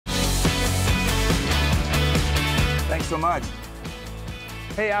so much.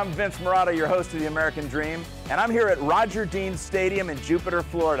 Hey, I'm Vince Marotta, your host of The American Dream, and I'm here at Roger Dean Stadium in Jupiter,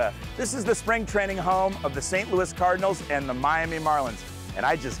 Florida. This is the spring training home of the St. Louis Cardinals and the Miami Marlins, and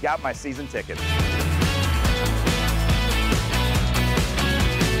I just got my season ticket.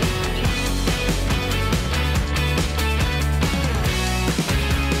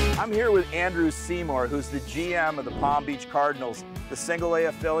 I'm here with Andrew Seymour, who's the GM of the Palm Beach Cardinals, the single-A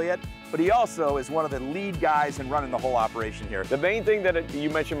affiliate, but he also is one of the lead guys in running the whole operation here. The main thing that you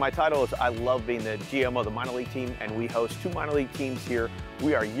mentioned my title is I love being the GM of the minor league team, and we host 2 minor league teams here.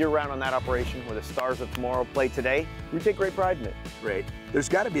 We are year-round on that operation where the stars of tomorrow play today. We take great pride in it. Great. There's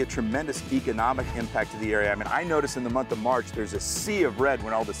got to be a tremendous economic impact to the area. I mean, I notice in the month of March, there's a sea of red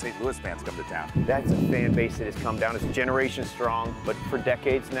when all the St. Louis fans come to town. That's a fan base that has come down. It's generation strong, but for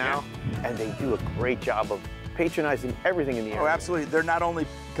decades now, and they do a great job of patronizing everything in the area. Oh, absolutely. They're not only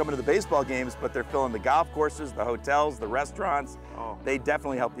coming to the baseball games, but they're filling the golf courses, the hotels, the restaurants. Oh. They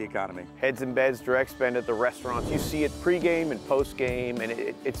definitely help the economy. Heads and beds, direct spend at the restaurants. You see it pregame and postgame, and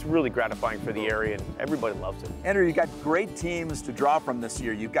it's really gratifying for the area, and everybody loves it. Andrew, you got great teams to draw from this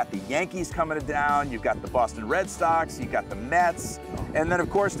year. You've got the Yankees coming to town, you've got the Boston Red Sox, you've got the Mets, and then, of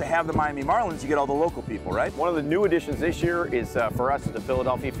course, to have the Miami Marlins, you get all the local people, right? One of the new additions this year is, for us, is the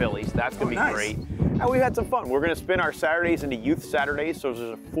Philadelphia Phillies. That's going to be nice. great. And we've had some fun. We're going to spin our Saturdays into Youth Saturdays, so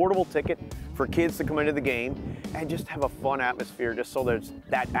there's an affordable ticket for kids to come into the game and just have a fun atmosphere, just so there's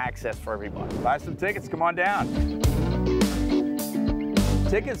that access for everybody. Buy some tickets, come on down.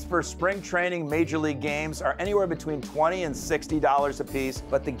 Tickets for spring training major league games are anywhere between $20 and $60 a piece,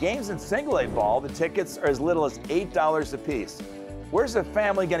 but the games in single-A ball, the tickets are as little as $8 a piece. Where's a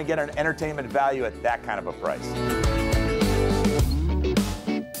family going to get an entertainment value at that kind of a price?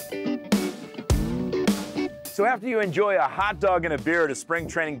 So after you enjoy a hot dog and a beer at a spring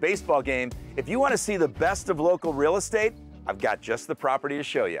training baseball game, if you want to see the best of local real estate, I've got just the property to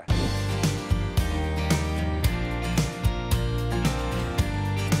show you.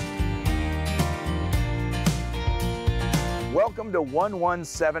 Welcome to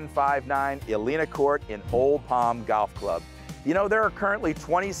 11759 Elena Court in Old Palm Golf Club. You know, there are currently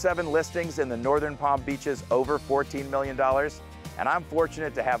 27 listings in the northern Palm Beaches over $14 million, and I'm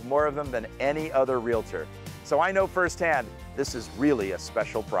fortunate to have more of them than any other realtor. So I know firsthand, this is really a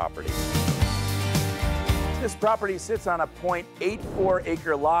special property. This property sits on a 0.84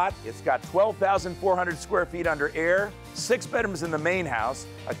 acre lot. It's got 12,400 square feet under air, 6 bedrooms in the main house,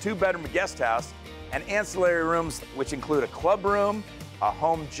 a 2-bedroom guest house, and ancillary rooms which include a club room, a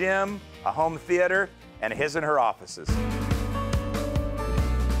home gym, a home theater, and his and her offices.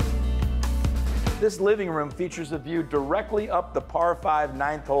 This living room features a view directly up the par 5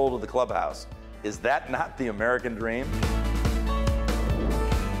 9th hole of the clubhouse. Is that not the American dream?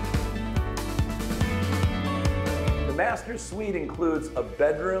 The master suite includes a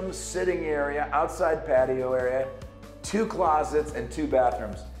bedroom, sitting area, outside patio area, 2 closets, and 2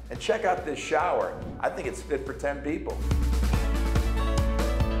 bathrooms. And check out this shower. I think it's fit for 10 people.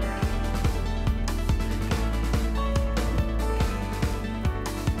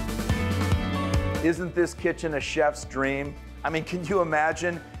 Isn't this kitchen a chef's dream? I mean, can you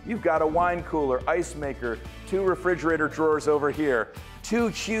imagine? You've got a wine cooler, ice maker, 2 refrigerator drawers over here, 2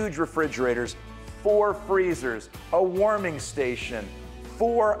 huge refrigerators, 4 freezers, a warming station,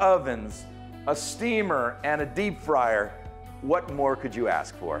 4 ovens, a steamer, and a deep fryer. What more could you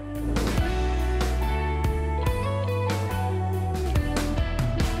ask for?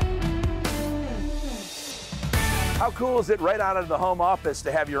 How cool is it right out of the home office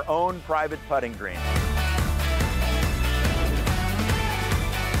to have your own private putting green?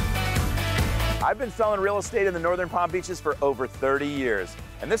 I've been selling real estate in the northern Palm Beaches for over 30 years,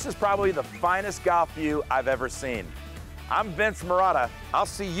 and this is probably the finest golf view I've ever seen. I'm Vince Marotta. I'll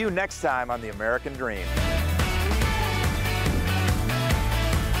see you next time on The American Dream.